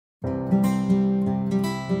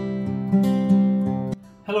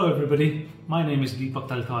Hello everybody, my name is Deepak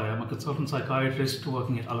Thalitaya. I'm a consultant psychiatrist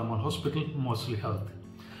working at Alamal Hospital, Maudsley Health.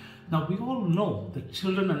 Now we all know that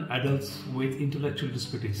children and adults with intellectual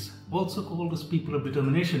disabilities, also called as people of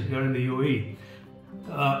determination here in the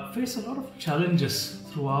UAE, face a lot of challenges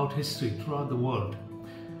throughout history, throughout the world.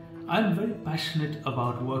 I'm very passionate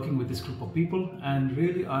about working with this group of people, and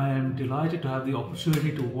really I am delighted to have the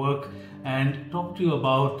opportunity to work and talk to you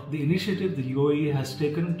about the initiative the UAE has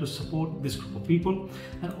taken to support this group of people,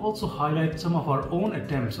 and also highlight some of our own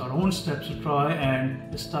attempts, our own steps to try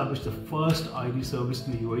and establish the first ID service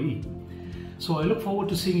in the UAE. So I look forward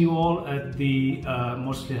to seeing you all at the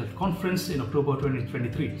Maudsley Health Conference in October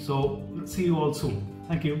 2023. So let's see you all soon.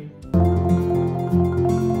 Thank you.